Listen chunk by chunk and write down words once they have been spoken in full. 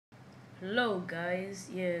Hello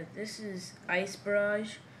guys, this is Ice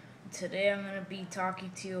Barrage. Today I'm going to be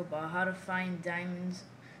talking to you about how to find diamonds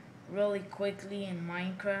really quickly in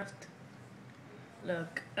Minecraft.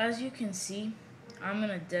 Look, as you can see, I'm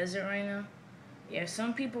in a desert right now.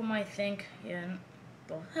 Some people might think, the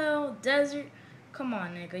hell, desert? Come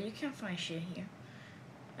on nigga, you can't find shit here.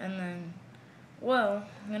 And then, I'm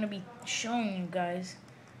going to be showing you guys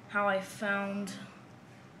how I found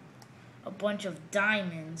a bunch of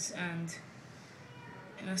diamonds, and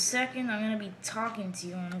in a second I'm going to be talking to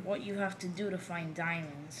you on what you have to do to find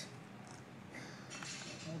diamonds.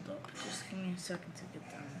 Hold up, just give me a second to get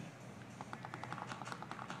down.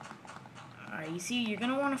 Alright, you see, you're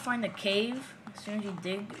going to want to find a cave as soon as you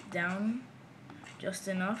dig down just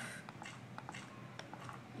enough.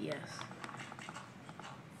 Yes.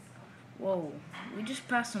 Whoa, we just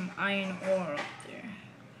passed some iron ore up there.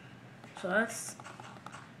 So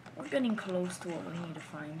we're getting close to what we need to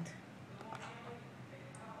find.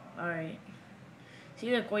 Alright.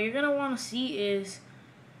 See, look, what you're going to want to see is,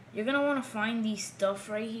 you're going to want to find these stuff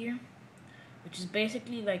right here, which is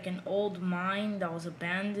basically like an old mine that was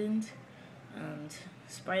abandoned. And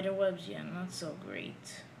spider webs, not so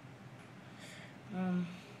great.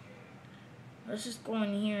 Let's just go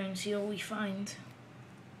in here and see what we find.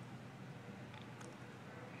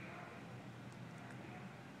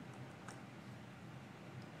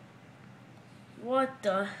 What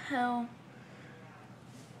the hell?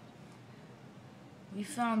 We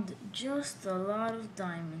found just a lot of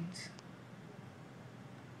diamonds.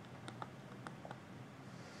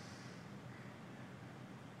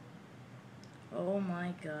 Oh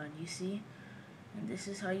my god, you see? And this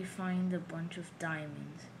is how you find a bunch of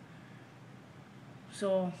diamonds.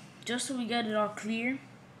 So, just so we get it all clear,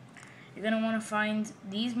 you're going to want to find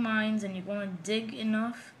these mines, and you're going to dig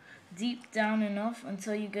enough, deep down enough,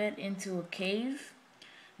 until you get into a cave.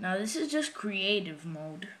 Now this is just creative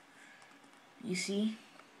mode. You see?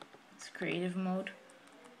 It's creative mode.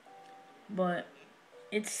 But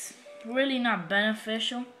it's really not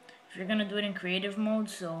beneficial if you're going to do it in creative mode,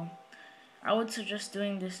 so I would suggest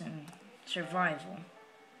doing this in survival.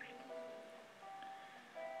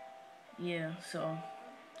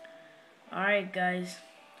 Alright guys,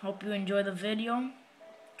 hope you enjoy the video,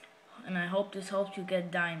 and I hope this helps you get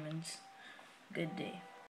diamonds. Good day.